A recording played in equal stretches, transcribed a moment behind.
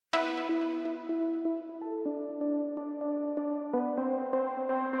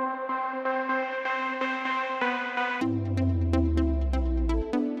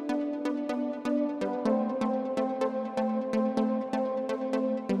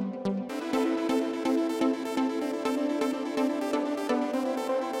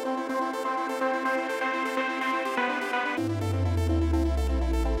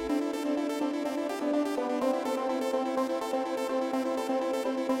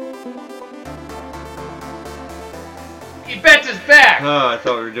Mookie Betts is back! Oh, I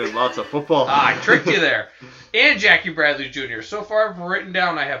thought we were doing lots of football. I tricked you there. And Jackie Bradley Jr. So far, I've written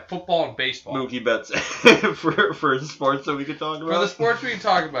down I have football and baseball. Mookie Betts for sports that we could talk about? For the sports we can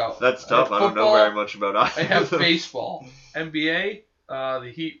talk about. That's tough. I don't know very much about either. I have baseball. NBA,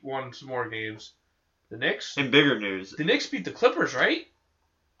 the Heat won some more games. The Knicks? In bigger news. The Knicks beat the Clippers, right?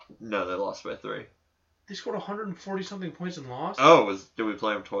 No, they lost by 3. They scored 140-something points and lost? Oh, did we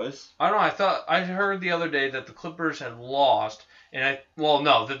play them twice? I don't know. I heard the other day that the Clippers had lost, that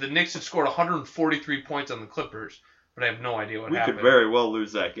the Knicks had scored 143 points on the Clippers, but I have no idea what happened. We could very well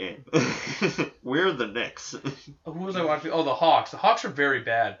lose that game. We're the Knicks. Who was I watching? Oh, the Hawks. The Hawks are very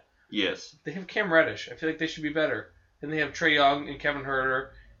bad. Yes. They have Cam Reddish. I feel like they should be better. And they have Trae Young and Kevin Huerter,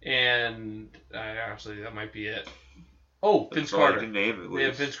 and honestly, that might be it. Oh, Vince Carter. I can name it. They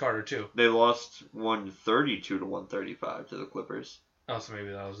have Vince Carter, too. They lost 132 to 135 to the Clippers. Oh, so maybe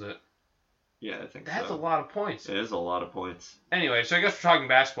that was it. Yeah, I think That's a lot of points. It is a lot of points. Anyway, so I guess we're talking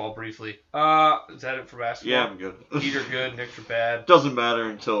basketball briefly. Is that it for basketball? Yeah, I'm good. Heat are good, Knicks are bad. Doesn't matter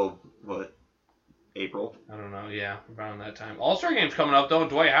until, April? I don't know, yeah, around that time. All-Star game's coming up, though, and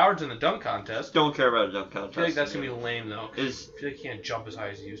Dwight Howard's in the dunk contest. Don't care about a dunk contest. I feel like that's going to be lame, though. I feel like he can't jump as high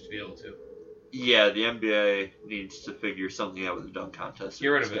as he used to be able to. Yeah, the NBA needs to figure something out with the dunk contest. Get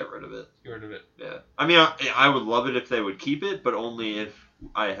rid of it. Yeah. I mean, I would love it if they would keep it, but only if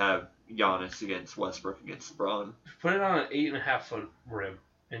I have Giannis against Westbrook against LeBron. Put it on an 8.5-foot rim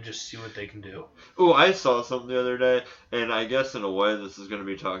and just see what they can do. Oh, I saw something the other day, and I guess in a way this is going to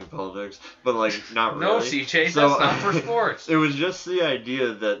be talking politics, but not really. No, CJ, that's not for sports. It was just the idea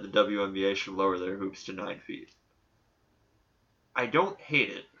that the WNBA should lower their hoops to 9 feet. I don't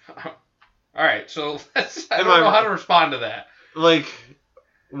hate it. All right, so I don't know how to respond to that.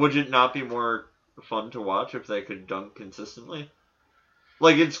 Would it not be more fun to watch if they could dunk consistently?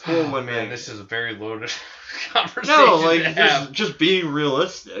 It's cool when this is a very loaded conversation. No, just being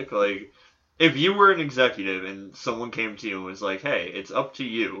realistic. If you were an executive and someone came to you and was like, "Hey, it's up to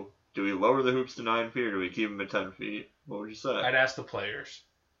you. Do we lower the hoops to 9 feet or do we keep them at 10 feet?" What would you say? I'd ask the players.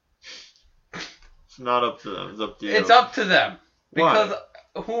 It's not up to them. It's up to you. It's up to them. Because Why?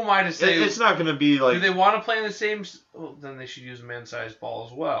 Who am I to say? It's not going to be Do they want to play in the same? Well, then they should use a man-sized ball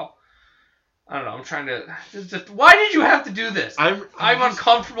as well. I don't know. I'm trying to. Why did you have to do this? I'm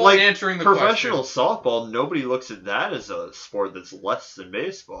uncomfortable answering the question. Professional softball, nobody looks at that as a sport that's less than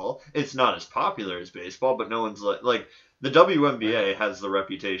baseball. It's not as popular as baseball, but no one's the WNBA has the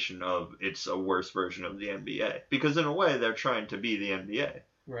reputation of it's a worse version of the NBA because in a way they're trying to be the NBA.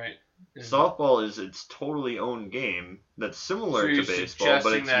 Right. Softball is its totally own game that's similar to baseball,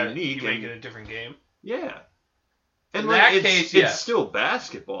 but it's unique. You make it a different game. Yeah. And in that case, it's still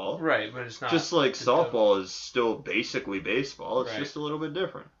basketball. Right, but it's not. Just like softball is still basically baseball. It's just a little bit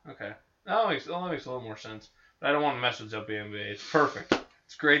different. Okay. That makes a little more sense. But I don't want to mess with WNBA. It's perfect.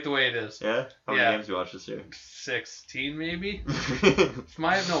 It's great the way it is. Yeah? How many games do you watch this year? 16, maybe?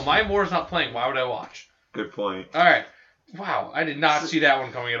 My Moore's not playing. Why would I watch? Good point. All right. Wow, I did not see that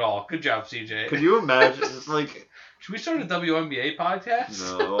one coming at all. Good job, CJ. Could you imagine, Should we start a WNBA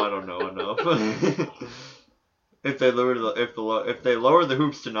podcast? No, I don't know enough. If they lower the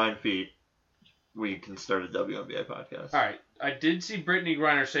hoops to 9 feet, we can start a WNBA podcast. All right. I did see Brittany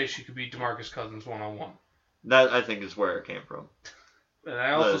Griner say she could beat DeMarcus Cousins one-on-one. That, I think, is where it came from. And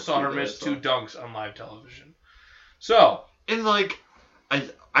I also saw her miss 2 dunks on live television. So. And,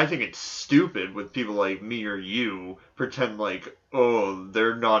 I think it's stupid with people like me or you pretend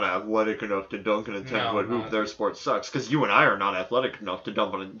they're not athletic enough to dunk in a 10-foot hoop. Their sport sucks. Because you and I are not athletic enough to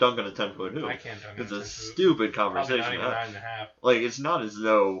dunk in a 10-foot hoop. I can't dunk in a 10-foot hoop. It's a stupid conversation. Probably not even 9.5. It's not as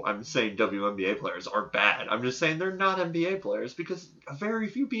though I'm saying WNBA players are bad. I'm just saying they're not NBA players because very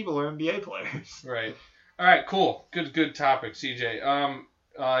few people are NBA players. Right. All right, cool. Good topic, CJ.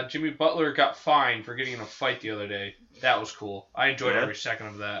 Jimmy Butler got fined for getting in a fight the other day. That was cool. I enjoyed every second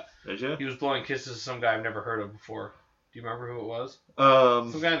of that. Did you? He was blowing kisses to some guy I've never heard of before. Do you remember who it was?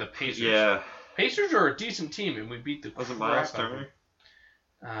 Some guy in the Pacers. Yeah. Pacers are a decent team, and we beat the Was it Miles Turner?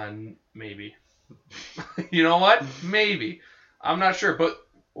 Maybe. You know what? Maybe. I'm not sure. But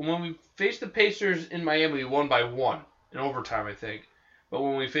when we faced the Pacers in Miami, we won by 1 in overtime, I think. But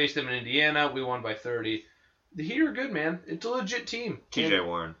when we faced them in Indiana, we won by 30. The Heat are good, man. It's a legit team. TJ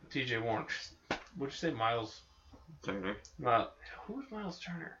Warren. What'd you say, Miles Turner? Who's Miles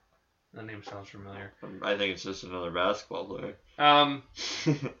Turner? That name sounds familiar. I think it's just another basketball player.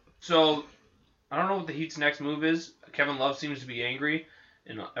 So, I don't know what the Heat's next move is. Kevin Love seems to be angry,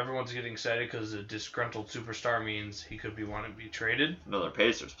 and everyone's getting excited because a disgruntled superstar means he could be wanting to be traded. Another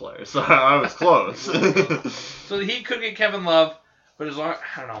Pacers player, so I was close. So the Heat could get Kevin Love, but as long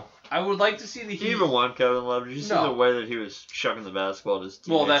I don't know. I would like to see the Do Heat. you even want Kevin Love? Did you see the way that he was chucking the basketball at his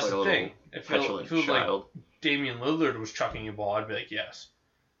teammates? Well, that's like the a thing. Petulant If it was child. like Damian Lillard was chucking a ball, I'd be like, yes.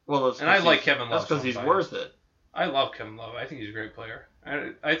 Well, and I like Kevin Love. That's because he's worth it. I love Kevin Love. I think he's a great player.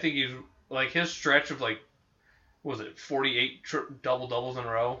 I think he's like his stretch of like, what was it, 48 double doubles in a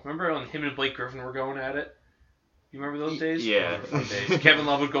row? Remember when him and Blake Griffin were going at it? You remember those days? Yeah. Those were fun days. Kevin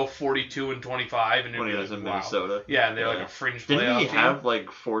Love would go 42 and 25, and when he was in Minnesota. Yeah, and they're like a fringe playoff Didn't he team. have like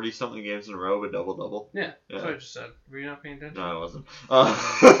 40-something games in a row with double-double? Yeah, that's what I just said. Were you not paying attention? No, I wasn't.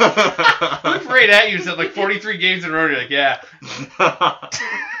 Looked right at you and said like 43 games in a row. You're like, yeah.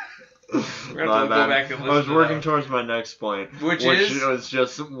 We're going to go back and listen I was working towards my next point. Which was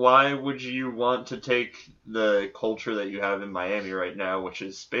just, why would you want to take the culture that you have in Miami right now, which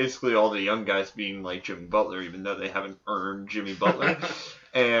is basically all the young guys being like Jimmy Butler, even though they haven't earned Jimmy Butler,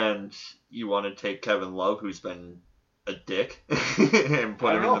 and you want to take Kevin Love, who's been a dick, and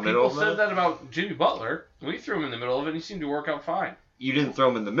put him in the middle of it? People said that about Jimmy Butler. We threw him in the middle of it, and he seemed to work out fine. You didn't throw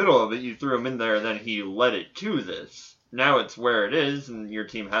him in the middle of it, you threw him in there, and then he led it to this. Now it's where it is, and your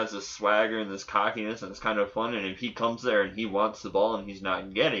team has this swagger and this cockiness, and it's kind of fun. And if he comes there and he wants the ball and he's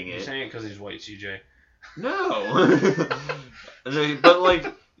not getting it, you're saying it because he's white, CJ? No, but like,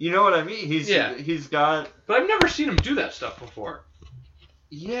 you know what I mean? He's got. But I've never seen him do that stuff before.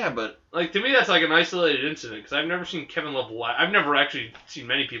 Yeah, but like to me, that's like an isolated incident because I've never seen Kevin Love. I've never actually seen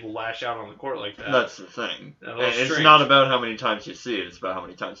many people lash out on the court like that. That's the thing. It's strange. Not about how many times you see it; it's about how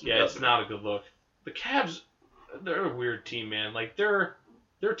many times you. Yeah, it's not a good look. The Cavs. They're a weird team, man. Like they're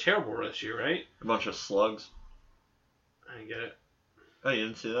terrible this year, right? A bunch of slugs. I didn't get it. Oh, you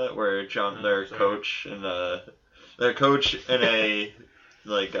didn't see that? Where their coach and a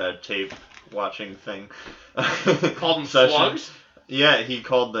like a tape watching thing called them slugs. Yeah, he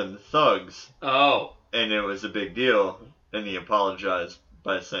called them thugs. Oh. And it was a big deal, and he apologized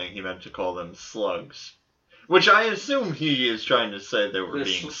by saying he meant to call them slugs, which I assume he is trying to say they were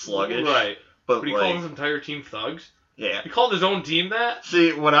being sluggish, right? But he like, called his entire team thugs? Yeah. He called his own team that? See,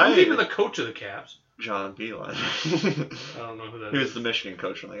 Who's even the coach of the Cavs? John Beeline. I don't know who that is. He was the Michigan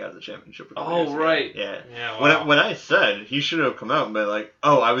coach when they got the championship. Oh, right. Yeah. Wow. When I said, he should have come out and been like,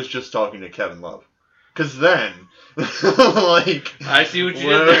 oh, I was just talking to Kevin Love. Because then, like... I see what you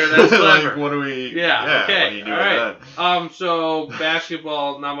did there. That's clever. Like, what do we... Yeah, okay. What do you do with that? So,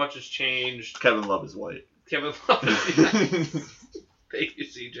 basketball, not much has changed. Kevin Love is white. Kevin Love is... Thank you,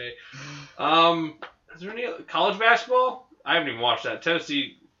 CJ. Is there any other college basketball? I haven't even watched that.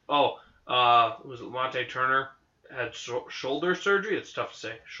 Tennessee. Was it Monte Turner had shoulder surgery? It's tough to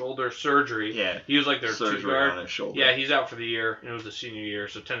say. Shoulder surgery. Yeah. He was like their surgery two guard. On his shoulder. Yeah, he's out for the year, and it was the senior year,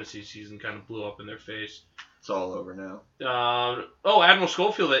 so Tennessee's season kind of blew up in their face. It's all over now. Admiral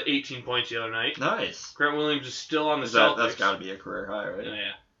Schofield had 18 points the other night. Nice. Grant Williams is still on the Celtics. That's got to be a career high, right?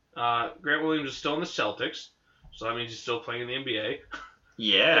 Yeah. Grant Williams is still on the Celtics. So that means he's still playing in the NBA.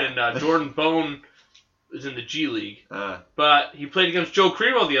 Yeah. And Jordan Bone is in the G League. But he played against Joe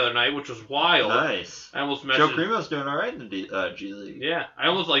Cremo the other night, which was wild. Nice. I almost messaged... Joe Cremo's doing all right in the G League. Yeah. I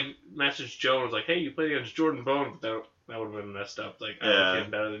almost messaged Joe and was like, hey, you played against Jordan Bone. But that would have been messed up. Like, I like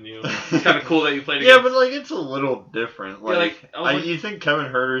him better than you. It's kind of cool that you played against... Yeah, but like, it's a little different. You think Kevin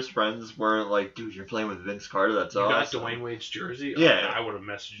Herter's friends weren't like, dude, you're playing with Vince Carter? That's awesome. You got Dwayne Wade's jersey? Yeah. I would have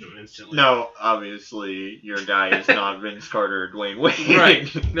messaged him instantly. No, obviously, your guy is not Vince Carter or Dwayne Wade.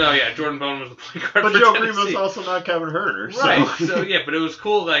 Right. No, yeah, Jordan Bone was the point guard but for Joe Tennessee. Cremo's also not Kevin Herter. So. Right. So, yeah, but it was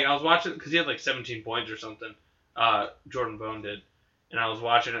cool. Like, I was watching, because he had like 17 points or something. Jordan Bone did. And I was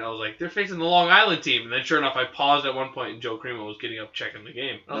watching it, and I was like, they're facing the Long Island team. And then, sure enough, I paused at one point, and Joe Cremo was getting up checking the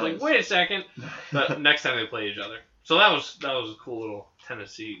game. I was like, wait a second. But next time they play each other. So that was a cool little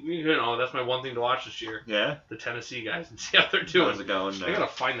Tennessee. You know, that's my one thing to watch this year. Yeah? The Tennessee guys, and see how they're doing. How's it going now? I gotta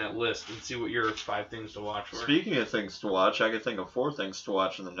find that list and see what your 5 things to watch were. Speaking of things to watch, I could think of 4 things to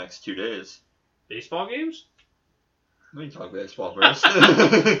watch in the next 2 days. Baseball games? We can talk baseball first.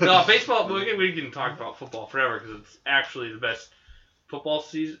 No, baseball, we can talk about football forever, because it's actually the best football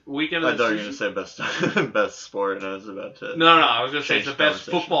weekend of the season. I thought you were going to say best sport, and I was about to... No, I was going to say it's the best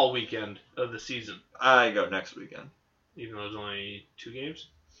football weekend of the season. I go next weekend. Even though there's only 2 games?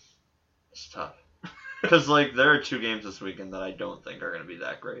 It's tough. Because, there are 2 games this weekend that I don't think are going to be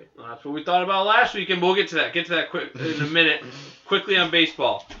that great. Well, that's what we thought about last weekend, but we'll get to that. Get to that quick in a minute. Quickly on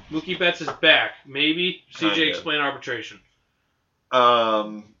baseball. Mookie Betts is back. Maybe. CJ, explain arbitration.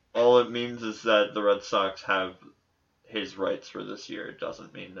 All it means is that the Red Sox have his rights for this year. It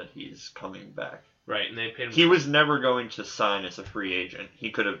doesn't mean that he's coming back. Right, and they paid him. He was never going to sign as a free agent. He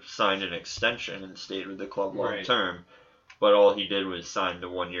could have signed an extension and stayed with the club long term, but all he did was sign the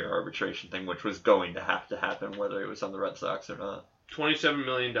 1-year arbitration thing, which was going to have to happen whether it was on the Red Sox or not. $27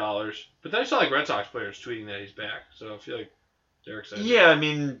 million. But then I saw like Red Sox players tweeting that he's back, so I feel like they're excited. Yeah, I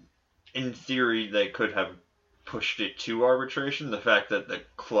mean, in theory, they could have pushed it to arbitration. The fact that the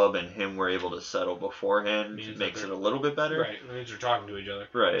club and him were able to settle beforehand makes it a little bit better. Right, it means they're talking to each other.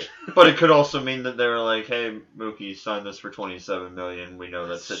 Right, but it could also mean that they're like, "Hey, Mookie, sign this for $27 million. We know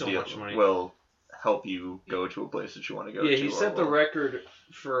that's so a deal. Much money. We'll help you go to a place that you want to go to." Yeah, he set the record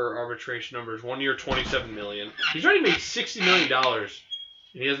for arbitration numbers. 1 year, $27 million. He's already made $60 million. And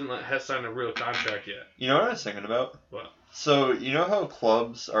he has signed a real contract yet. You know what I was thinking about? What? So, you know how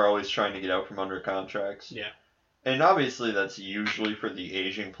clubs are always trying to get out from under contracts? Yeah. And obviously that's usually for the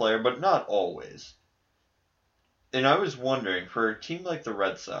aging player, but not always. And I was wondering, for a team like the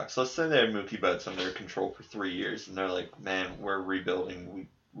Red Sox, let's say they had Mookie Betts under control for 3 years, and they're like, man, we're rebuilding,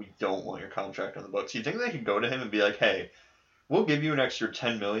 we don't want your contract on the books. You think they could go to him and be like, hey, we'll give you an extra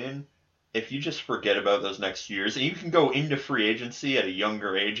 $10 million if you just forget about those next years, and you can go into free agency at a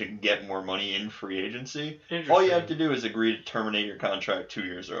younger age and get more money in free agency. All you have to do is agree to terminate your contract 2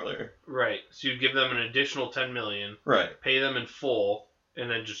 years earlier. Right. So you give them an additional $10 million. Right. Pay them in full,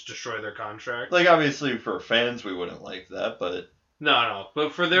 and then just destroy their contract. Like, obviously, for fans, we wouldn't like that, but... No.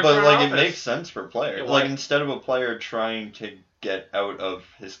 But for their But, like, office, it makes sense for players. Yeah, like, instead of a player trying to get out of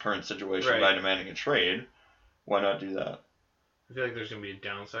his current situation by demanding a trade, why not do that? I feel like there's going to be a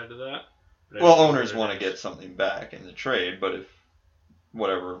downside to that. Well, owners want to get something back in the trade, but if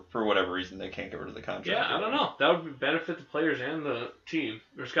for whatever reason they can't get rid of the contract. Yeah, I don't know. That would benefit the players and the team.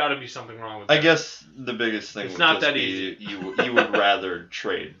 There's got to be something wrong with that. I guess the biggest thing it's would not just that be easy. you would rather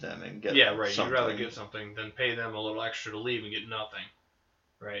trade them and get right. something. You'd rather get something than pay them a little extra to leave and get nothing.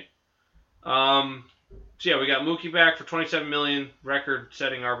 Right. So yeah, we got Mookie back for $27 million,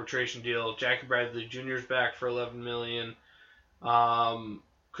 record-setting arbitration deal. Jackie Bradley Jr.'s back for $11 million.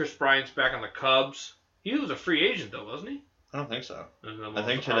 Chris Bryant's back on the Cubs. He was a free agent, though, wasn't he? I don't think so. No, I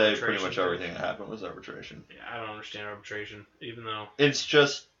think today pretty much everything that happened was arbitration. Yeah, I don't understand arbitration, even though... It's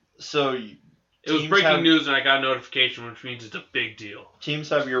just, so... It was breaking news and I got a notification, which means it's a big deal. Teams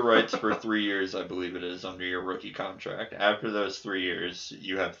have your rights for 3 years, I believe it is, under your rookie contract. After those 3 years,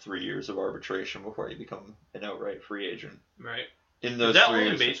 you have 3 years of arbitration before you become an outright free agent. Right. In those is that 3 only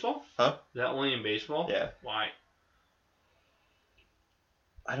years, in baseball? Huh? Is that only in baseball? Yeah. Why?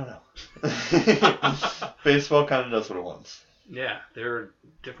 I don't know. Baseball kind of does what it wants. Yeah, they're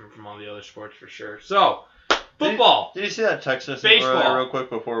different from all the other sports for sure. So, football. Did you see that Texas baseball real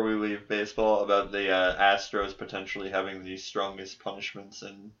quick before we leave baseball about the Astros potentially having the strongest punishments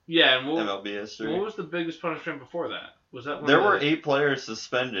in MLB history? What was the biggest punishment before that? Was that there were 8 players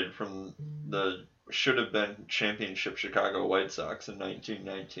suspended from the should have been championship Chicago White Sox in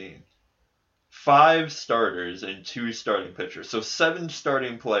 1919. 5 starters and 2 starting pitchers. So 7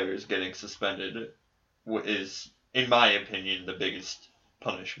 starting players getting suspended is, in my opinion, the biggest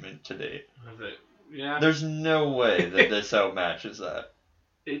punishment to date. Yeah. There's no way that this outmatches that.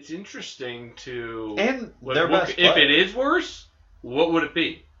 It's interesting to... And their best if it is worse, what would it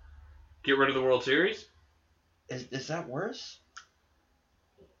be? Get rid of the World Series? Is that worse?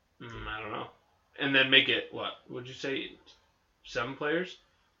 I don't know. And then make it, what? Would you say 7 players?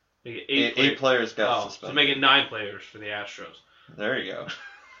 Make it 8 players got suspended. So make it 9 players for the Astros. There you go.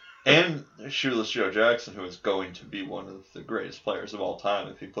 And Shoeless Joe Jackson, who is going to be one of the greatest players of all time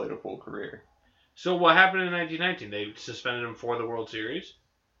if he played a full career. So what happened in 1919? They suspended him for the World Series?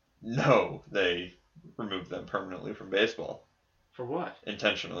 No, they removed them permanently from baseball. For what?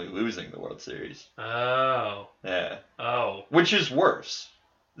 Intentionally losing the World Series. Oh. Yeah. Oh. Which is worse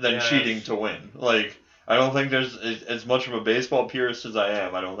than cheating to win. Like, I don't think there's, as much of a baseball purist as I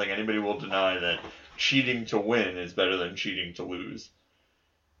am, I don't think anybody will deny that cheating to win is better than cheating to lose.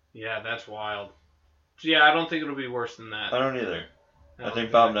 Yeah, that's wild. So yeah, I don't think it'll be worse than that. I don't either. I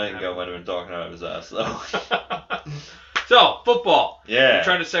think Bob Nightingale might have been talking out of his ass, though. So, football. Yeah. We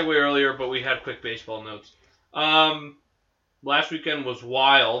tried to segue earlier, but we had quick baseball notes. Last weekend was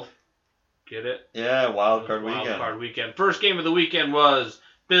wild. Get it? Yeah, wild card weekend. Wild card weekend. First game of the weekend was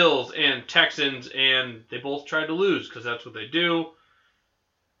Bills and Texans, and they both tried to lose because that's what they do.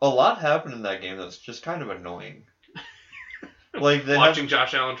 A lot happened in that game that's just kind of annoying. Like watching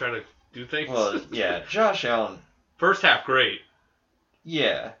Josh Allen try to do things. Well, yeah, Josh Allen. First half, great.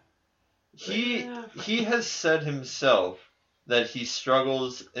 Yeah. He has said himself that he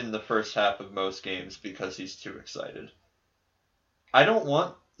struggles in the first half of most games because he's too excited. I don't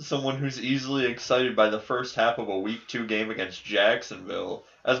want someone who's easily excited by the first half of a Week 2 game against Jacksonville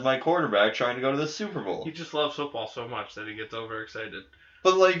as my quarterback trying to go to the Super Bowl. He just loves football so much that he gets overexcited.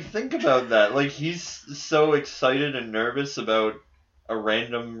 But, like, think about that. Like, he's so excited and nervous about a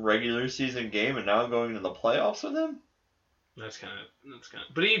random regular season game and now going to the playoffs with him? That's kind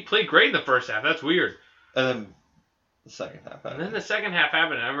of. But he played great in the first half. That's weird. And then the second half happened. And then the second half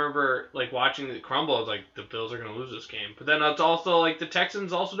happened. I remember like watching it crumble. I was like, the Bills are gonna lose this game. But then it's also like the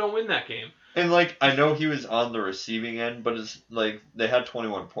Texans also don't win that game. And like I know he was on the receiving end, but it's like they had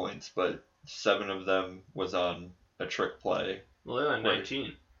 21 points, but 7 of them was on a trick play. Well, they only had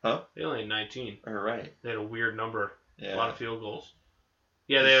 19. Huh? They only had 19. All right. They had a weird number. Yeah. A lot of field goals.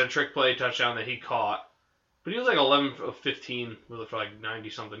 Yeah, they had a trick play touchdown that he caught. But he was like 11 of 15 for like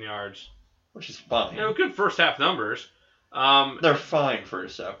 90-something yards. Which is fine. Good first half numbers. They're fine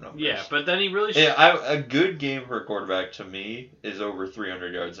first half numbers. Yeah, but then he really... a good game for a quarterback, to me, is over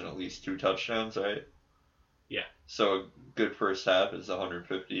 300 yards and at least 2 touchdowns, right? Yeah. So a good first half is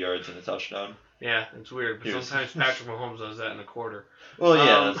 150 yards and a touchdown. Yeah, it's weird, but sometimes Patrick Mahomes does that in a quarter. Well,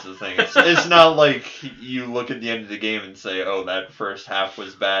 yeah, that's the thing. It's not like you look at the end of the game and say, oh, that first half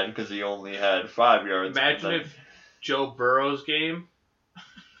was bad because he only had 5 yards. Imagine if Joe Burrow's game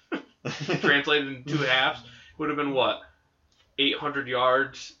translated in 2 halves would have been what? 800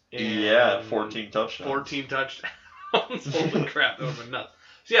 yards and 14 touchdowns. 14 touchdowns. Holy crap, that would have been nuts.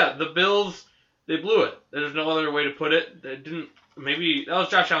 So yeah, the Bills, they blew it. There's no other way to put it. They didn't. Maybe that was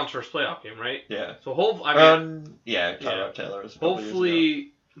Josh Allen's first playoff game, right? Yeah. So hopefully, Taylor.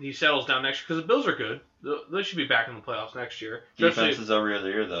 Hopefully he settles down next year because the Bills are good. They should be back in the playoffs next year. Defense is every other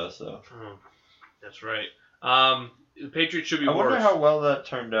year though, so. That's right. The Patriots should be worse. I wonder how well that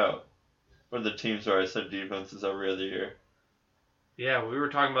turned out. With the teams where I said defense is every other year. Yeah, we were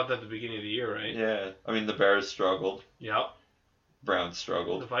talking about that at the beginning of the year, right? Yeah. I mean, the Bears struggled. Yep. Browns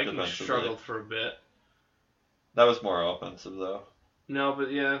struggled. The Vikings struggled for a bit. That was more offensive, though. No, but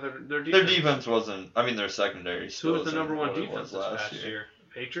yeah, their defense. Their defense wasn't. I mean, their secondary. Who was the number one defense last year?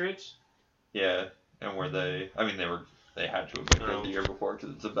 Patriots. Yeah, and were they? I mean, they had to have been good the year before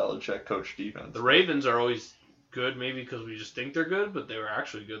because it's a Belichick coach defense. The Ravens are always good, maybe because we just think they're good, but they were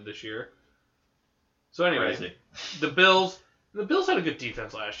actually good this year. So anyway, Crazy. The Bills had a good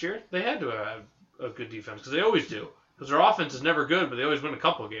defense last year. They had to have a good defense because they always do. Because their offense is never good, but they always win a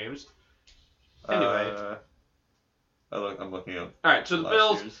couple of games. Anyway. I'm looking up. All right, so the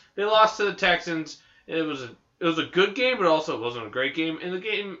Bills, they lost to the Texans. It was a good game, but also it wasn't a great game. And the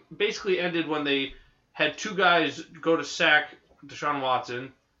game basically ended when they had 2 guys go to sack Deshaun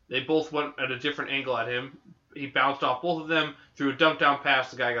Watson. They both went at a different angle at him. He bounced off both of them, threw a dump down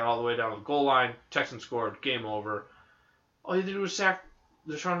pass. The guy got all the way down to the goal line. Texans scored. Game over. All he did was sack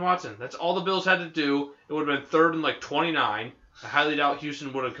Deshaun Watson. That's all the Bills had to do. It would have been 3rd and like 29. I highly doubt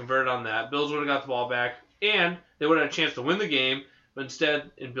Houston would have converted on that. Bills would have got the ball back, and they would have had a chance to win the game. But instead,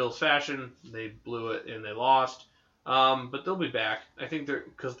 in Bills' fashion, they blew it and they lost. But they'll be back. I think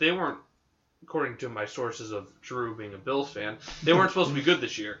because they weren't, according to my sources of Drew being a Bills fan, they weren't supposed to be good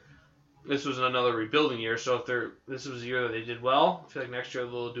this year. This was another rebuilding year, so if this was a year that they did well, I feel like next year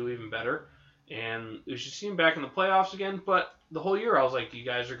they'll do even better. And we should see them back in the playoffs again. But the whole year I was like, you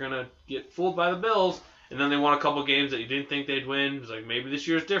guys are going to get fooled by the Bills. And then they won a couple games that you didn't think they'd win. It was like, maybe this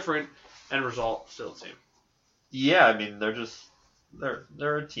year's different. End result, still the same. Yeah, I mean,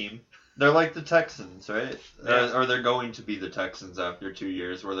 they're a team. They're like the Texans, right? Yeah. Or they're going to be the Texans after 2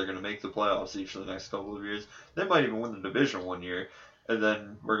 years, where they're going to make the playoffs each of the next couple of years. They might even win the division one year. And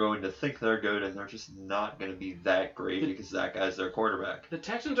then we're going to think they're good, and they're just not going to be that great because that guy's their quarterback. The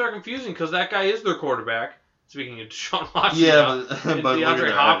Texans are confusing because that guy is their quarterback. Speaking of Deshaun Watson, yeah, but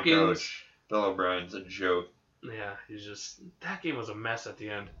DeAndre Hopkins, Bill O'Brien's a joke. Yeah, that game was a mess at the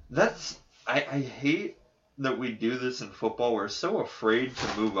end. I hate that we do this in football. We're so afraid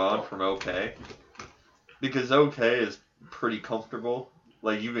to move on from OK because OK is pretty comfortable.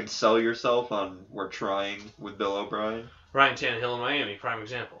 Like you can sell yourself on we're trying with Bill O'Brien. Ryan Tannehill in Miami, prime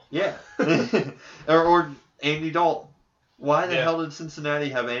example. Yeah. or Andy Dalton. Why the hell did Cincinnati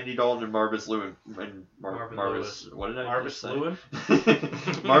have Andy Dalton and Marvis Lewin Marvin Lewis? What did I Marvis say? Lewin?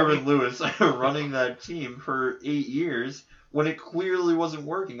 Marvin Lewis running that team for 8 years when it clearly wasn't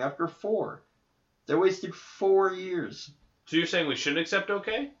working after 4. They wasted 4 years. So you're saying we shouldn't accept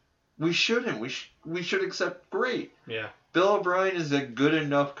OK? We shouldn't. We should accept great. Yeah. Bill O'Brien is a good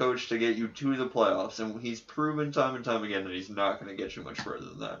enough coach to get you to the playoffs, and he's proven time and time again that he's not going to get you much further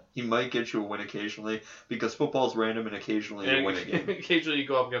than that. He might get you a win occasionally, because football's random and occasionally you win a game. Occasionally you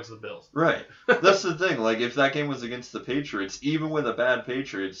go up against the Bills. Right. That's the thing. Like, if that game was against the Patriots, even with a bad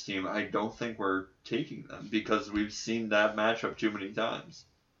Patriots team, I don't think we're taking them, because we've seen that matchup too many times.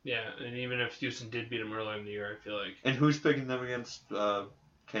 Yeah, and even if Houston did beat them earlier in the year, I feel like... And who's picking them against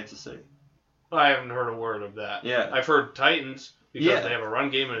Kansas City? I haven't heard a word of that. Yeah. I've heard Titans because they have a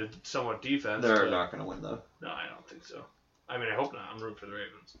run game and a somewhat defense. They're not going to win, though. No, I don't think so. I mean, I hope not. I'm rooting for the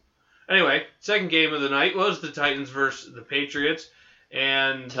Ravens. Anyway, second game of the night was the Titans versus the Patriots.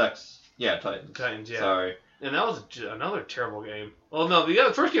 And Titans. Titans, yeah. Sorry. And that was another terrible game. Well, no,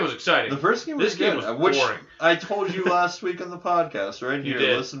 the first game was exciting. The first game was This game good, was boring. I told you last week on the podcast, right You here.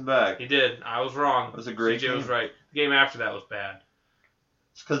 did. Listen back. He did. I was wrong. It was a great CJ game. was right. The game after that was bad.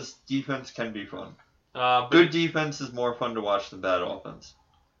 It's because defense can be fun. But Good defense is more fun to watch than bad offense.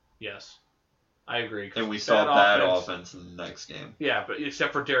 Yes. I agree. And we saw bad offense in the next game. Yeah, but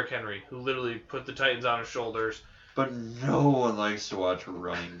except for Derrick Henry, who literally put the Titans on his shoulders. But no one likes to watch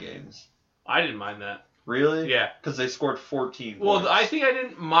running games. I didn't mind that. Really? Yeah. Because they scored 14 points. Well, I think I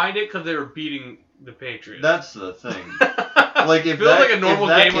didn't mind it because they were beating the Patriots. That's the thing. Like if Feels that, like a normal if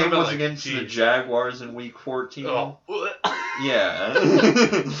that game game was like, against geez. the Jaguars in Week 14, Oh. yeah.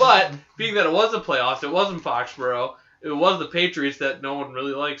 But being that it was the playoffs, it wasn't Foxborough, it was the Patriots that no one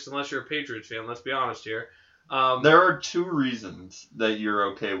really likes unless you're a Patriots fan. Let's be honest here. There are two reasons that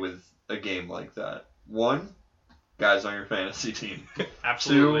you're okay with a game like that. One, guys on your fantasy team.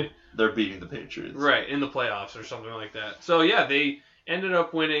 Absolutely. Two, they're beating the Patriots. Right, in the playoffs or something like that. So, yeah, they ended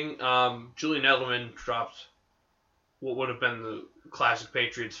up winning. Julian Edelman dropped what would have been the classic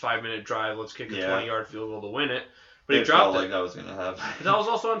Patriots 5-minute drive. Let's kick a 20-yard field goal to win it. But he dropped felt it. like that was going to happen. But that was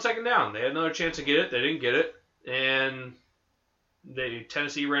also on second down. They had another chance to get it. They didn't get it. And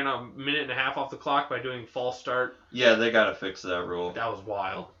Tennessee ran a minute and a half off the clock by doing false start. Yeah, they got to fix that rule. That was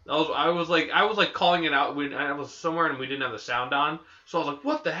wild. I was like calling it out when I was somewhere and we didn't have the sound on. So I was like,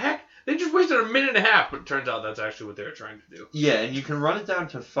 what the heck? They just wasted a minute and a half. But it turns out that's actually what they were trying to do. Yeah, and you can run it down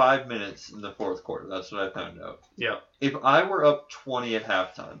to 5 minutes in the fourth quarter. That's what I found out. Yep. If I were up 20 at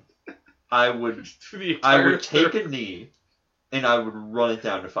halftime, I would take a knee and I would run it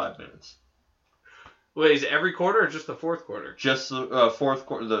down to 5 minutes. Wait, is it every quarter or just the fourth quarter? Just the fourth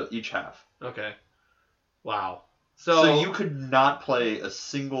quarter, each half. Okay. Wow. So you could not play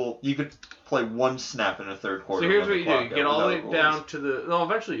you could play one snap in a third quarter. So here's what you do. You get all the way down to the... No,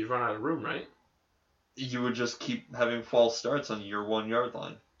 eventually you run out of room, right? You would just keep having false starts on your 1 yard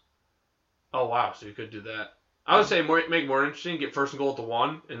line. Oh, wow. So you could do that. I would say make more interesting, get first and goal at the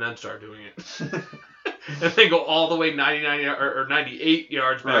 1, and then start doing it. And then go all the way 99 or 98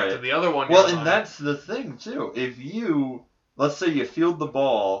 yards back to the other 1 yard line. Well, and that's the thing, too. If let's say you field the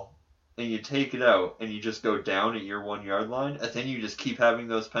ball and you take it out and you just go down at your 1 yard line, and then you just keep having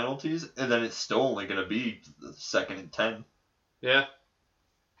those penalties, and then it's still only going to be second and 10. Yeah.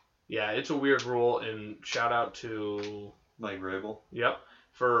 Yeah, it's a weird rule, and shout out to... Mike Vrabel. Yep.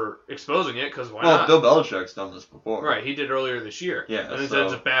 For exposing it, because why not? Bill Belichick's done this before. Right, he did earlier this year. Yeah, and then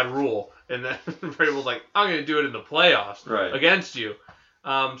it's a bad rule. And then Vrabel's like, I'm going to do it in the playoffs against you.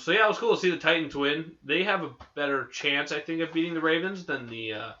 So, yeah, it was cool to see the Titans win. They have a better chance, I think, of beating the Ravens than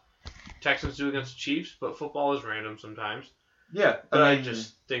the Texans do against the Chiefs. But football is random sometimes. Yeah. But I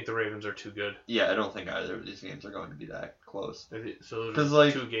just think the Ravens are too good. Yeah, I don't think either of these games are going to be that close. So those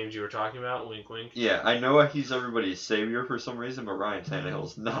are two games you were talking about, wink, wink. Yeah, I know he's everybody's savior for some reason, but Ryan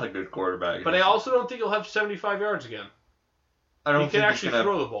Tannehill's not a good quarterback. But I also don't think he'll have 75 yards again. I don't think he can actually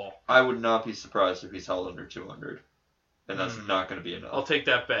throw the ball. I would not be surprised if he's held under 200. And that's not going to be enough. I'll take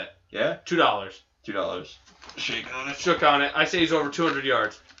that bet. Yeah? $2. $2. Shake on it. Shook on it. I say he's over 200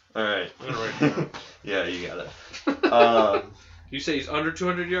 yards. All right. I'm going to write it down. Yeah, you got it. You say he's under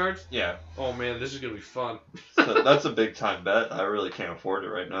 200 yards? Yeah. Oh, man, this is going to be fun. So that's a big-time bet. I really can't afford it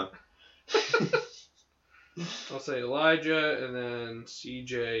right now. I'll say Elijah and then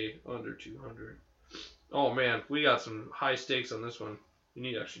CJ under 200. Oh, man, we got some high stakes on this one. You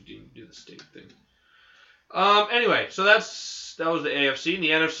need to actually do the stake thing. Anyway, so that was the AFC. In the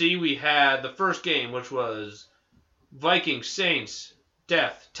NFC, we had the first game, which was Vikings, Saints,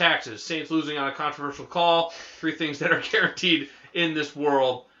 death, taxes, Saints losing on a controversial call, 3 things that are guaranteed in this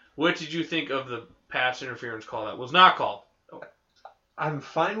world. What did you think of the pass interference call that was not called? Oh. I'm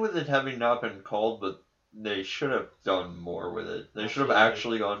fine with it having not been called, but they should have done more with it. They should have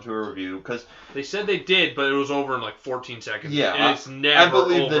actually gone to a review, because they said they did, but it was over in like 14 seconds. Yeah, and it's never I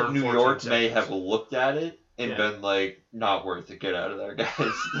believe over that New York seconds. may have looked at it and been like, not worth it, get out of there,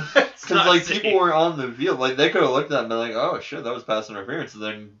 guys. Because like people were on the field, like they could have looked at it and been like, oh shit, that was pass interference, and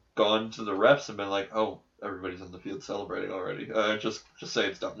then gone to the refs and been like, oh, everybody's on the field celebrating already. Just say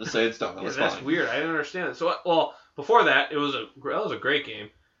it's done. Just say it's done. That's fine. Weird. I didn't understand it. So, well, before that, that was a great game.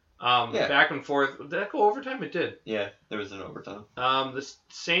 Back and forth. Did that go overtime? It did. Yeah, there was an overtime. The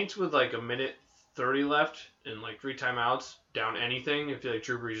Saints with like a minute 30 left and like 3 timeouts, down anything. I feel like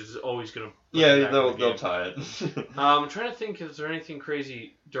Drew Brees is always gonna. They'll tie it. I'm trying to think. Is there anything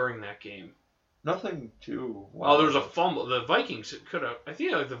crazy during that game? Nothing too wild. Oh, there was a fumble. The Vikings could have. I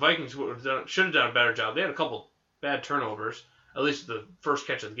think like the Vikings should have done a better job. They had a couple bad turnovers. At least the first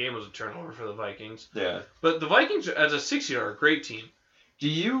catch of the game was a turnover for the Vikings. Yeah. But the Vikings, as a 6-seed, are a great team. Do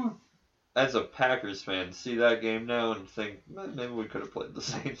you, as a Packers fan, see that game now and think, maybe we could have played the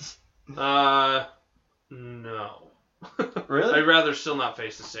Saints? No. Really? I'd rather still not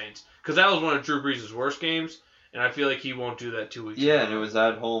face the Saints. Because that was one of Drew Brees' worst games, and I feel like he won't do that 2 weeks Yeah, ago. and it was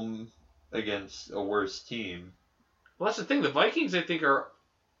at home against a worse team. Well, that's the thing. The Vikings, I think,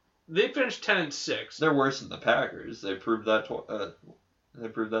 they finished 10-6. They're worse than the Packers. They proved that. They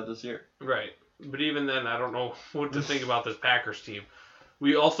proved that this year. Right. But even then, I don't know what to think about this Packers team.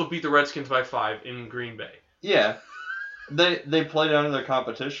 We also beat the Redskins by 5 in Green Bay. Yeah. They played out of their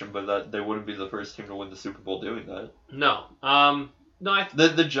competition, but they wouldn't be the first team to win the Super Bowl doing that. No. No,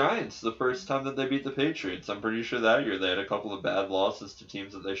 The Giants, the first time that they beat the Patriots, I'm pretty sure that year they had a couple of bad losses to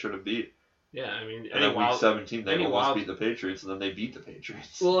teams that they should have beat. yeah, I mean, And then week 17, they almost beat the Patriots, and then they beat the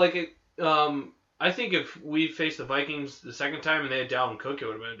Patriots. Well, I think if we faced the Vikings the second time and they had Dalvin Cook, it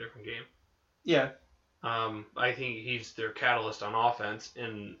would have been a different game. Yeah. I think he's their catalyst on offense,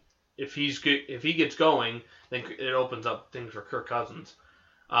 and if he gets going, then it opens up things for Kirk Cousins.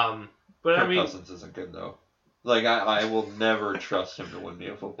 But Kirk Cousins isn't good though. Like I will never trust him to win me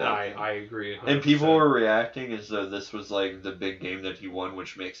a football game. I agree. 100%. And people were reacting as though this was like the big game that he won,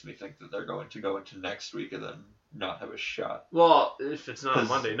 which makes me think that they're going to go into next week and then not have a shot. Well, if it's not a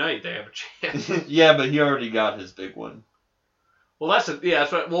Monday night, they have a chance. Yeah, but he already got his big one. Well, that's what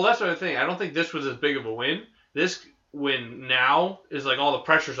I'm saying. I don't think this was as big of a win. This win now is like all the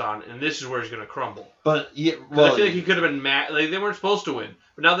pressure's on, and this is where he's going to crumble. But yeah, I feel like he could have been mad. Like, they weren't supposed to win,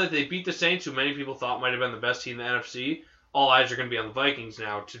 but now that they beat the Saints, who many people thought might have been the best team in the NFC, all eyes are going to be on the Vikings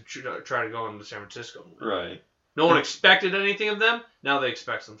now to try to go into San Francisco. Right. No one expected anything of them. Now they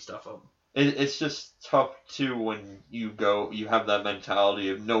expect some stuff of them. It's just tough too when you have that mentality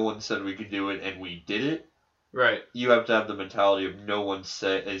of no one said we could do it and we did it. Right. You have to have the mentality of no one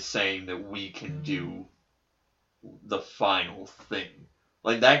is saying that we can do the final thing.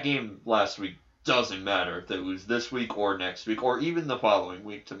 Like that game last week doesn't matter if they lose this week or next week or even the following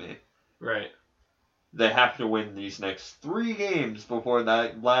week to me. Right. They have to win these next 3 games before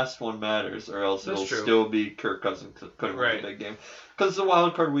that last one matters, or else it'll still be Kirk Cousins couldn't win a big game. Because the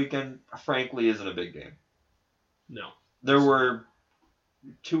wild card weekend, frankly, isn't a big game. No. There were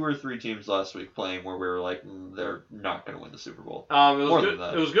 2 or 3 teams last week playing where we were like, they're not going to win the Super Bowl. It was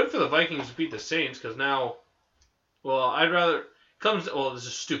good. It was good for the Vikings to beat the Saints because now, this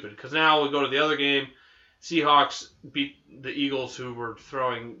is stupid because now we go to the other game. Seahawks beat the Eagles, who were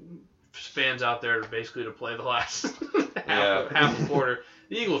throwing fans out there basically to play the last half the quarter.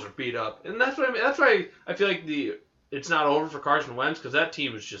 The Eagles are beat up, and that's what I mean. That's why I feel like it's not over for Carson Wentz because that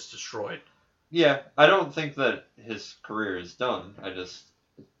team is just destroyed. Yeah, I don't think that his career is done.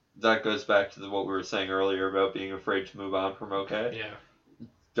 That goes back to what we were saying earlier about being afraid to move on from okay.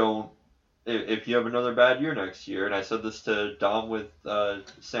 Yeah. If you have another bad year next year, and I said this to Dom with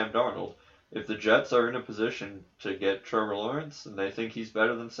Sam Darnold, if the Jets are in a position to get Trevor Lawrence and they think he's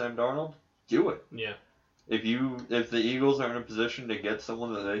better than Sam Darnold, do it. Yeah. If the Eagles are in a position to get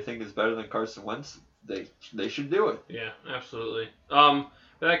someone that they think is better than Carson Wentz, they should do it. Yeah, absolutely.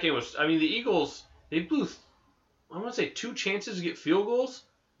 That game was. I mean, the Eagles, they blew, I want to say 2 chances to get field goals.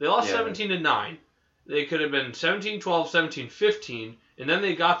 They lost 17-9. They could have been 17-12, 17-15, and then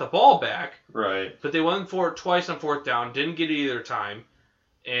they got the ball back. Right. But they went for it twice on 4th down, didn't get it either time,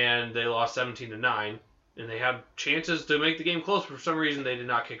 and they lost 17-9. And they had chances to make the game close, but for some reason they did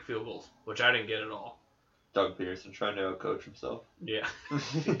not kick field goals, which I didn't get at all. Doug Peterson trying to coach himself. Yeah,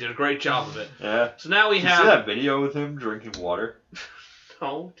 he did a great job of it. Yeah. So now we Did have. You see that video with him drinking water?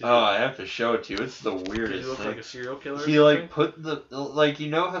 No. I have to show it to you. It's the weirdest Did he look thing. like a serial killer? He put you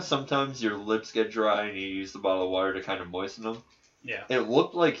know how sometimes your lips get dry and you use the bottle of water to kind of moisten them. Yeah. It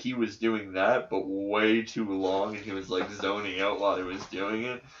looked like he was doing that, but way too long, and he was zoning out while he was doing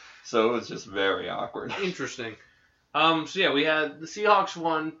it. So it was just very awkward. Interesting. So yeah, we had the Seahawks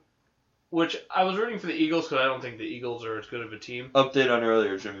won, which I was rooting for the Eagles because I don't think the Eagles are as good of a team. Update on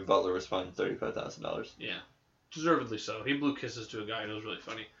earlier: Jimmy Butler was fined $35,000. Yeah, deservedly so. He blew kisses to a guy, and it was really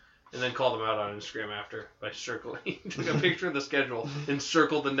funny. And then called him out on Instagram after by circling. He took a picture of the schedule and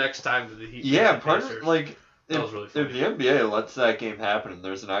circled the next time that the Heat. Yeah, part of that was really funny. If the NBA lets that game happen and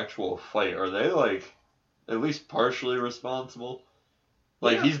there's an actual fight, are they at least partially responsible?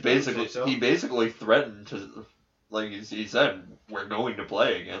 Yeah, he basically threatened to, he said, we're going to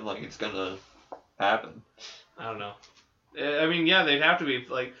play again, it's gonna happen. I don't know. I mean, yeah, they'd have to be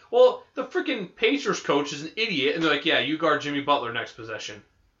the freaking Pacers coach is an idiot, and they're like, yeah, you guard Jimmy Butler next possession.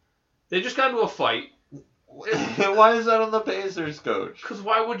 They just got into a fight. Why is that on the Pacers coach? Because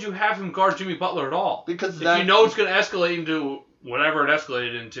why would you have him guard Jimmy Butler at all? Because if you know it's going to escalate into whatever it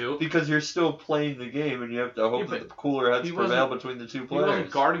escalated into. Because you're still playing the game, and you have to hope that the cooler heads prevail between the two players. He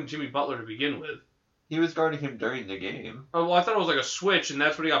wasn't guarding Jimmy Butler to begin with. He was guarding him during the game. Oh, well, I thought it was like a switch, and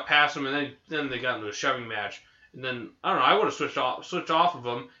that's when he got past him, and then they got into a shoving match. And then, I don't know, I would have switched off of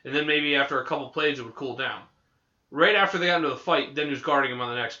him, and then maybe after a couple plays it would cool down. Right after they got into the fight, then he was guarding him on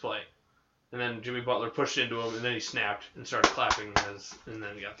the next play. And then Jimmy Butler pushed into him, and then he snapped and started clapping, and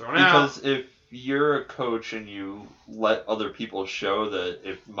then he got thrown out. Because if you're a coach and you let other people show that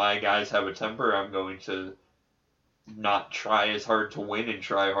if my guys have a temper, I'm going to not try as hard to win and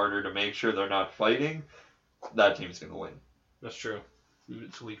try harder to make sure they're not fighting, that team's going to win. That's true.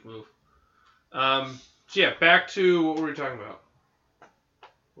 It's a weak move. So yeah, back to what were we talking about?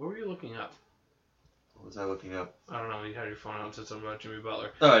 What were you looking up? What was I looking up? I don't know. You had your phone out and said something about Jimmy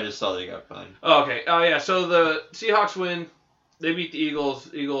Butler. Oh, I just saw that he got fined. Oh, okay. Oh, yeah. So the Seahawks win. They beat the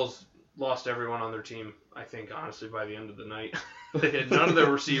Eagles. Eagles lost everyone on their team, I think, honestly, by the end of the night. They had none of their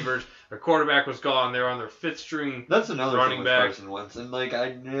receivers. Their quarterback was gone. They were on their fifth string. That's another running thing with back. Carson Wentz. And,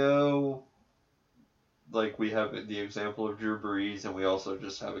 I know, we have the example of Drew Brees, and we also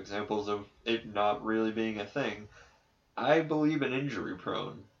just have examples of it not really being a thing. I believe in injury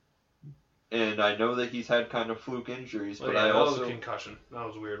prone. And I know that he's had kind of fluke injuries, but I also... That was a concussion. That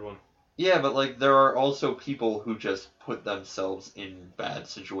was a weird one. Yeah, but, there are also people who just put themselves in bad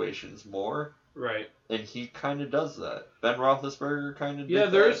situations more. Right. And he kind of does that. Ben Roethlisberger kind of did that. Yeah,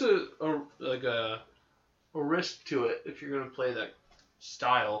 there is a risk to it if you're going to play that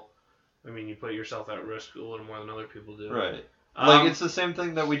style. I mean, you put yourself at risk a little more than other people do. Right. It's the same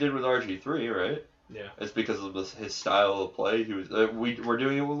thing that we did with RG3, right? Yeah. It's because of his style of play. He was. We're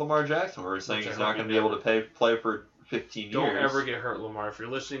doing it with Lamar Jackson. We're saying he's not going to be able to play for 15 years. Don't ever get hurt, Lamar. If you're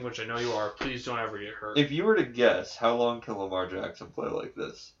listening, which I know you are, please don't ever get hurt. If you were to guess, how long can Lamar Jackson play like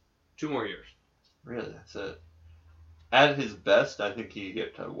this? 2 more years. Really, that's it. At his best, I think he could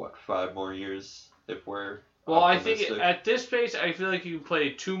get to, 5 more years if we're optimistic. I think at this pace, I feel like he can play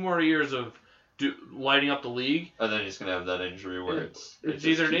 2 more years of lighting up the league. And then he's going to have that injury where it's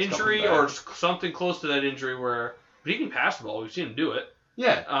either an injury or something close to that injury where... But he can pass the ball. We've seen him do it.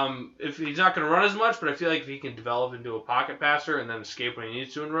 Yeah. If he's not going to run as much, but I feel like if he can develop into a pocket passer and then escape when he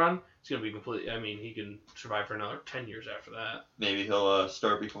needs to and run, it's going to be completely... I mean, he can survive for another 10 years after that. Maybe he'll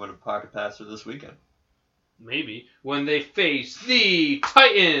start becoming a pocket passer this weekend. Maybe. When they face the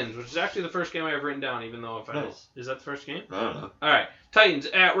Titans, which is actually the first game I have written down, even though if I don't... Is that the first game? I don't know. All right. Titans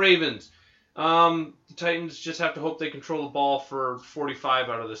at Ravens. The Titans just have to hope they control the ball for 45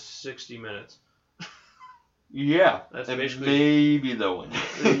 out of the 60 minutes. Yeah. That's and basically... Maybe they'll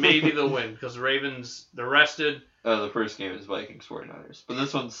win. Maybe they'll win, because the Ravens, they're rested. The first game is Vikings 49ers. But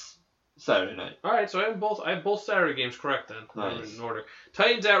this one's Saturday night. All right, so I have both Saturday games correct then. Nice. In order.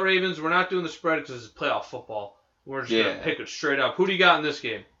 Titans at Ravens. We're not doing the spread because it's playoff football. We're just going to pick it straight up. Who do you got in this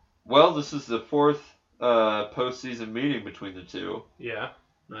game? Well, this is the 4th postseason meeting between the two. Yeah.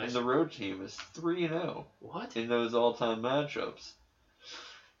 Nice. And the road team is 3-0. What? In those all-time matchups.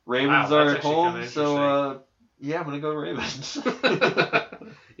 Ravens are at home, so yeah, I'm going to go Ravens.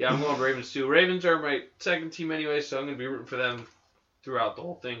 Yeah, I'm going Ravens too. Ravens are my second team anyway, so I'm going to be rooting for them throughout the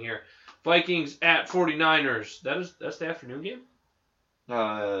whole thing here. Vikings at 49ers. That's the afternoon game?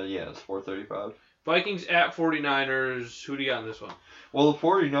 Yeah, it's 4:35. Vikings at 49ers. Who do you got in this one? Well, the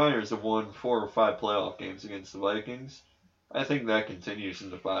 49ers have won 4 or 5 playoff games against the Vikings. I think that continues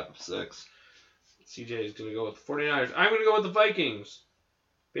into 5 of 6. CJ is going to go with the 49ers. I'm going to go with the Vikings.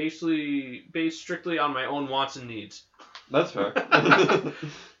 Based strictly on my own wants and needs. That's fair.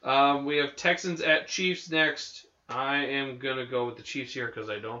 We have Texans at Chiefs next. I am going to go with the Chiefs here because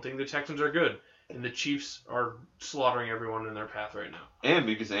I don't think the Texans are good. And the Chiefs are slaughtering everyone in their path right now. And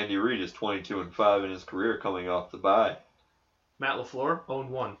because Andy Reid is 22-5 in his career coming off the bye. Matt LaFleur owned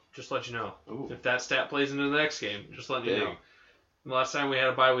 1. Just to let you know. Ooh. If that stat plays into the next game, just let you know. The last time we had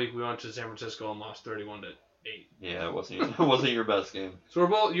a bye week, we went to San Francisco and lost 31-8. Yeah, it wasn't your best game.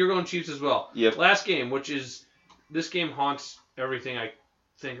 So you're going Chiefs as well. Yep. Last game, which is this game haunts everything I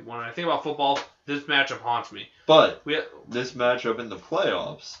think when I think about football. This matchup haunts me. But this matchup in the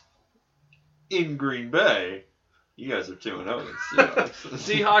playoffs in Green Bay, you guys are 2-0 against Seahawks.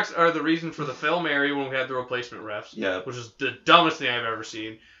 Seahawks are the reason for the Hail Mary when we had the replacement refs. Yeah. Which is the dumbest thing I've ever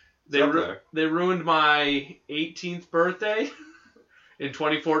seen. They ruined my 18th birthday in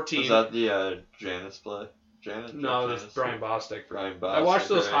 2014. Was that the Janice play? No, it was Brian Bostic. Brian Bostic. I watched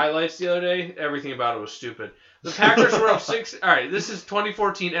those highlights the other day. Everything about it was stupid. The Packers were up 6. All right, this is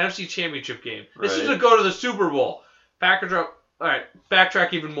 2014 NFC Championship game. This is to go to the Super Bowl. Packers are up. All right,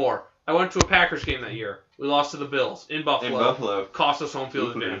 backtrack even more. I went to a Packers game that year. We lost to the Bills in Buffalo. Cost us home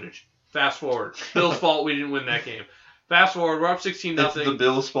field advantage. Fast forward. Bills' fault we didn't win that game. Fast forward, we're up 16-0. It's the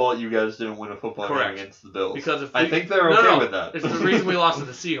Bills' fault you guys didn't win a football game against the Bills. Because I think they're okay with that. It's the reason we lost to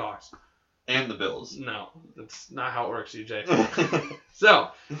the Seahawks. And the Bills. No, that's not how it works, CJ. So,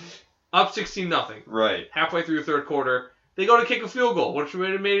 up 16-0. Right. Halfway through the third quarter, they go to kick a field goal. What if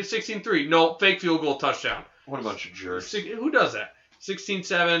we made it 16-3? No, fake field goal, touchdown. What a bunch of jerks. Who does that?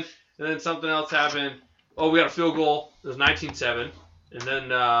 16-7, and then something else happened. Oh, we got a field goal. It was 19-7. And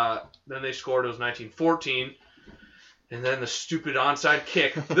then they scored. It was 19-14. And then the stupid onside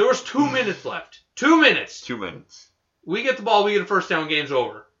kick. There was 2 minutes left. 2 minutes. 2 minutes. We get the ball. We get a first down. Game's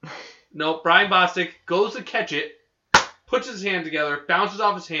over. Nope. Brian Bostic goes to catch it, puts his hand together, bounces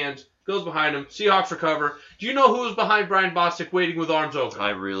off his hands, goes behind him. Seahawks recover. Do you know who was behind Brian Bostic waiting with arms open? I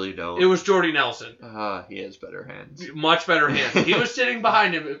really don't. It was Jordy Nelson. He has better hands. Much better hands. He was sitting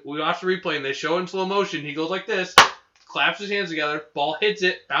behind him. We watched the replay, and they show in slow motion. He goes like this, claps his hands together, ball hits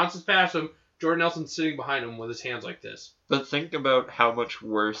it, bounces past him. Jordan Nelson's sitting behind him with his hands like this. But think about how much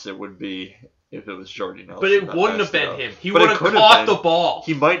worse it would be if it was Jordy Nelson. But it wouldn't have been him. He would have caught the ball.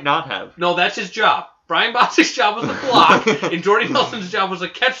 He might not have. No, that's his job. Brian Bostic's job was to block, and Jordy Nelson's job was to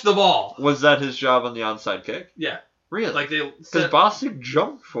catch the ball. Was that his job on the onside kick? Yeah. Really? Like because Bostic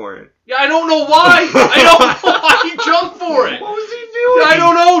jumped for it. Yeah, I don't know why. I don't know why he jumped for it. What was he doing? I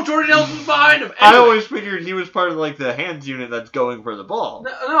don't know. Jordy Nelson's behind him. I Anyway. always figured he was part of like the hands unit that's going for the ball.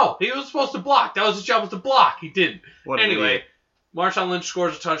 No, he was supposed to block. That was his job, was to block. He didn't. What anyway, Marshawn Lynch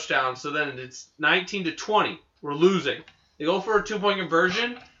scores a touchdown, so then it's 19-20. We're losing. They go for a 2-point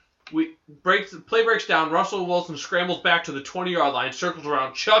conversion. The play breaks down. Russell Wilson scrambles back to the 20-yard line, circles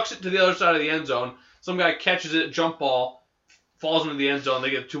around, chucks it to the other side of the end zone. Some guy catches it, jump ball, falls into the end zone.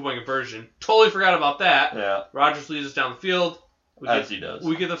 They get a 2-point conversion. Totally forgot about that. Yeah. Rodgers leads us down the field. He does.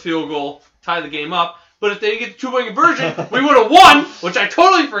 We get the field goal, tie the game up. But if they didn't get the 2-point conversion, we would have won, which I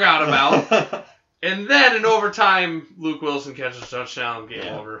totally forgot about. And then in overtime, Luke Wilson catches a touchdown.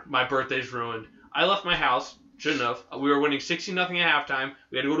 Game over. My birthday's ruined. I left my house. Shouldn't have. We were winning 16-0 at halftime.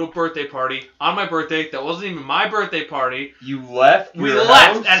 We had to go to a birthday party on my birthday. That wasn't even my birthday party. You left your We house?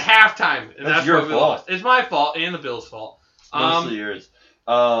 left at halftime. And that's your why we fault. lost. It's my fault and the Bills' fault. Mostly yours.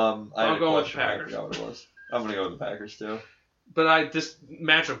 I'm going with the Packers. I forgot what it was. I'm going to go with the Packers, too. But this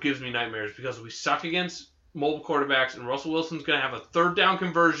matchup gives me nightmares because we suck against mobile quarterbacks, and Russell Wilson's going to have a third down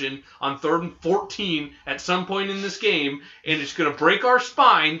conversion on 3rd and 14 at some point in this game, and it's going to break our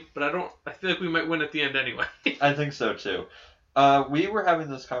spine, but I feel like we might win at the end anyway. I think so, too. We were having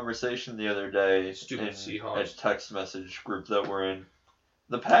this conversation the other day Stupid in Seahawks. a text message group that we're in.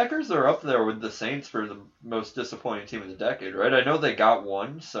 The Packers are up there with the Saints for the most disappointing team of the decade, right? I know they got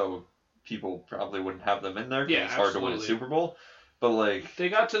one, so people probably wouldn't have them in there because it's hard to win a Super Bowl. But, like... They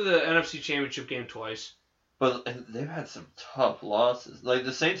got to the NFC Championship game twice. But they've had some tough losses. Like,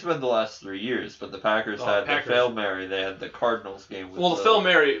 the Saints have had the last 3 years, but the Packers had the Hail Mary. They had the Cardinals game. The Hail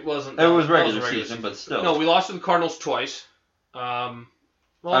Mary wasn't... It was regular season, but still. No, we lost to the Cardinals twice. I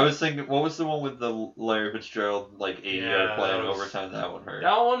was thinking, what was the one with the Larry Fitzgerald, 80-yard play in overtime? That one hurt.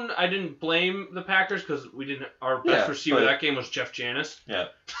 That one, I didn't blame the Packers because we didn't... Our best receiver that game was Jeff Janis. Yeah.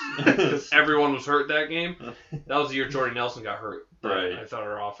 Because everyone was hurt that game. That was the year Jordy Nelson got hurt. Right. I thought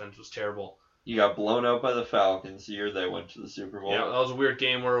our offense was terrible. You got blown out by the Falcons the year they went to the Super Bowl. Yeah, that was a weird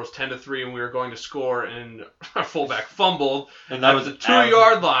game where it was 10-3 and we were going to score and our fullback fumbled. And that was the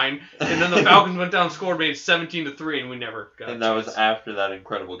 2-yard line. And then the Falcons went down and scored, made 17-3, and we never got. And that was after that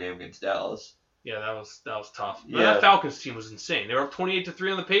incredible game against Dallas. Yeah, that was tough. But yeah, that Falcons team was insane. They were up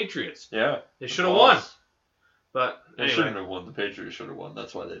 28-3 on the Patriots. Yeah, they should have won. But they shouldn't have won. The Patriots should have won.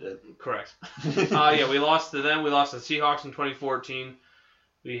 That's why they did. Correct. Yeah, we lost to them. We lost to the Seahawks in 2014.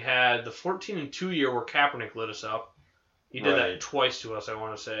 We had the 14-2 year where Kaepernick lit us up. He did that twice to us, I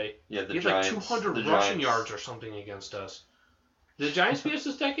want to say. Yeah, he had Giants, 200 rushing yards or something against us. Did the Giants beat us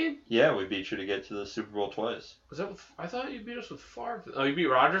this decade? Yeah, we beat you to get to the Super Bowl twice. Was that I thought you beat us with Favre. Oh, you beat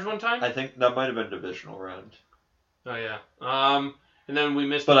Rodgers one time? I think that might have been divisional round. Oh, yeah. And then we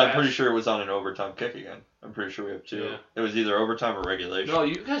missed But I'm pretty sure it was on an overtime kick again. I'm pretty sure we have two. Yeah. It was either overtime or regulation. No,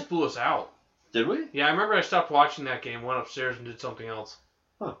 you guys blew us out. Did we? Yeah, I remember I stopped watching that game, went upstairs and did something else.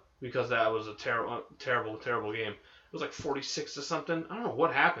 Huh. Because that was a terrible, terrible game. It was like 46 to something. I don't know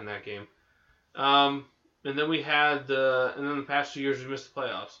what happened that game. And then we had and then the past 2 years we missed the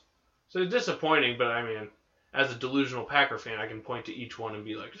playoffs. So it's disappointing, but I mean, as a delusional Packer fan, I can point to each one and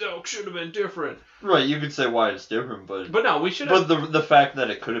be like, "No, it should have been different." Right, you could say why it's different, but no, we should have. But the fact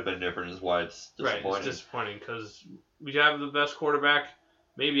that it could have been different is why it's disappointing. Right, it's disappointing because we have the best quarterback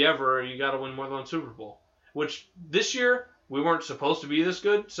maybe ever. You got to win more than one Super Bowl. Which this year we weren't supposed to be this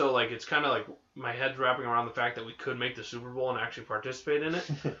good, so like it's kind of like my head's wrapping around the fact that we could make the Super Bowl and actually participate in it.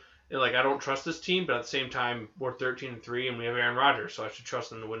 And like I don't trust this team, but at the same time we're 13-3 and we have Aaron Rodgers, so I should trust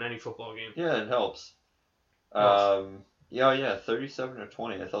them to win any football game. Yeah, it helps. Yes. Yeah,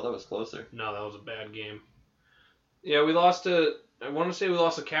 37-20. I thought that was closer. No, that was a bad game. Yeah, we lost to. I want to say we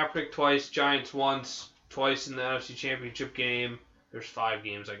lost to Kaepernick twice, Giants once, twice in the NFC Championship game. There's 5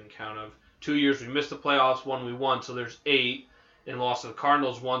 games I can count of. 2 years we missed the playoffs, 1 we won, so there's 8. And lost to the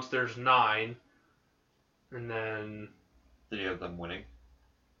Cardinals once, there's 9. And then... Did you have them winning?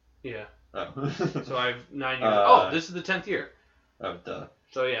 Yeah. Oh. So I have 9 years. This is the 10th year. Oh, duh.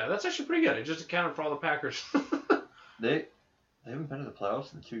 So yeah, that's actually pretty good. I just accounted for all the Packers. They haven't been to the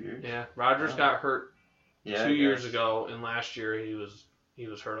playoffs in 2 years? Yeah, Rodgers got hurt 2 years ago, and last year he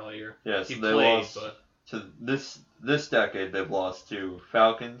was hurt all year. Yeah, so he they played, lost but... to this decade. They've lost to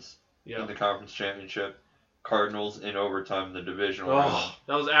Falcons Yeah. in the conference championship, Cardinals in overtime in the divisional round.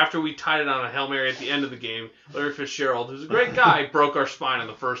 That was after we tied it on a Hail Mary at the end of the game. Larry Fitzgerald, who's a great guy, broke our spine on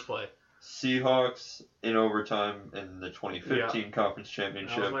the first play. Seahawks in overtime in the 2015 conference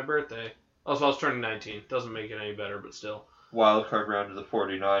championship. That was my birthday. Also, I was turning 19. Doesn't make it any better, but still. Wild card round to the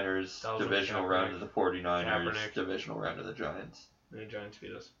 49ers, That was divisional round to the 49ers, Kaepernick. divisional round to the Giants. And the Giants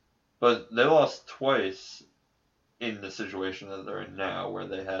beat us. But they lost twice in the situation that they're in now, where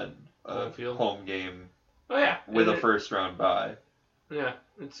they had a home game Oh, yeah. with a first-round bye. Yeah,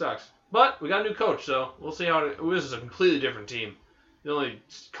 it sucks. But we got a new coach, so we'll see how this is a completely different team. The only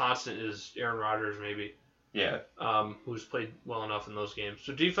constant is Aaron Rodgers, maybe. Yeah. Who's played well enough in those games.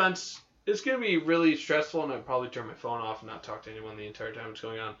 So defense, it's going to be really stressful, and I'd probably turn my phone off and not talk to anyone the entire time it's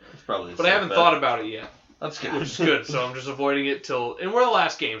going on. It's probably but I haven't thought about it yet. That's good. Which is good, so I'm just avoiding it till... And we're the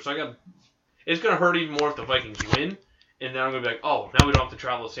last game, so it's going to hurt even more if the Vikings win. And then I'm going to be like, oh, now we don't have to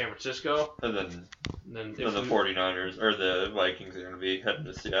travel to San Francisco. And then the 49ers, or the Vikings are going to be heading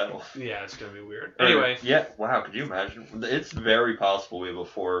to Seattle. Yeah, it's going to be weird. Anyway. Yeah, wow, could you imagine? It's very possible we have a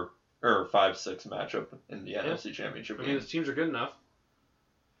 4 or 5-6 matchup in the NFC Championship game. I mean, the teams are good enough.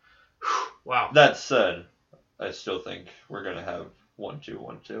 Wow. That said, I still think we're going to have 1-2,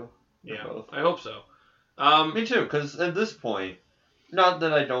 1-2. Yeah, both. I hope so. Me too, because at this point, not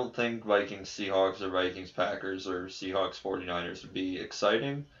that I don't think Vikings Seahawks or Vikings Packers or Seahawks 49ers would be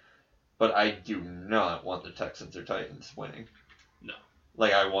exciting, but I do not want the Texans or Titans winning. No.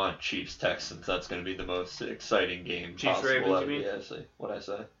 Like, I want Chiefs Texans. That's going to be the most exciting game Chiefs possible. Ravens, you mean? Yeah, what'd I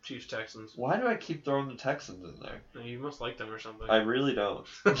say? Chiefs Texans. Why do I keep throwing the Texans in there? You must like them or something. I really don't.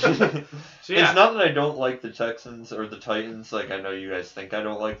 So, yeah. It's not that I don't like the Texans or the Titans. Like, I know you guys think I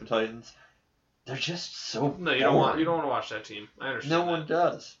don't like the Titans. They're just so No, you boring. don't want to watch that team. I understand. No one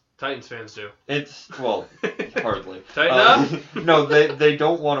does. Titans fans do. It's, well, hardly. Tighten up? No, they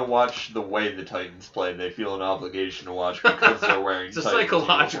don't want to watch the way the Titans play. They feel an obligation to watch because they're wearing It's a Titans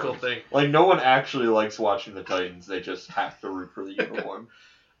psychological uniforms. thing. Like, no one actually likes watching the Titans. They just have to root for the uniform.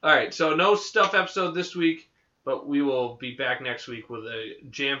 All right, so no stuff episode this week, but we will be back next week with a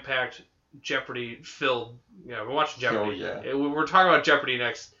jam-packed Jeopardy-filled... Yeah, we're watching Jeopardy. Oh, yeah. We're talking about Jeopardy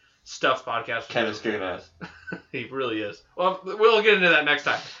next stuff podcast. Ken is kicking ass. He really is. Well, we'll get into that next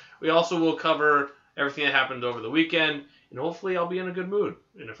time. We also will cover everything that happened over the weekend, and hopefully I'll be in a good mood.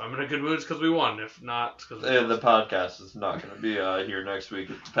 And if I'm in a good mood, it's because we won. If not, it's because we lost. The podcast is not going to be here next week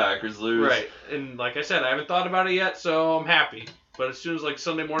if the Packers lose. Right. And like I said, I haven't thought about it yet, so I'm happy. But as soon as like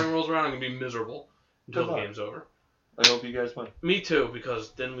Sunday morning rolls around, I'm going to be miserable until the game's over. I hope you guys win. Me too,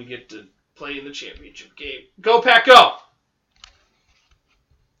 because then we get to play in the championship game. Go Pack, go!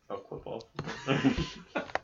 Oh, football.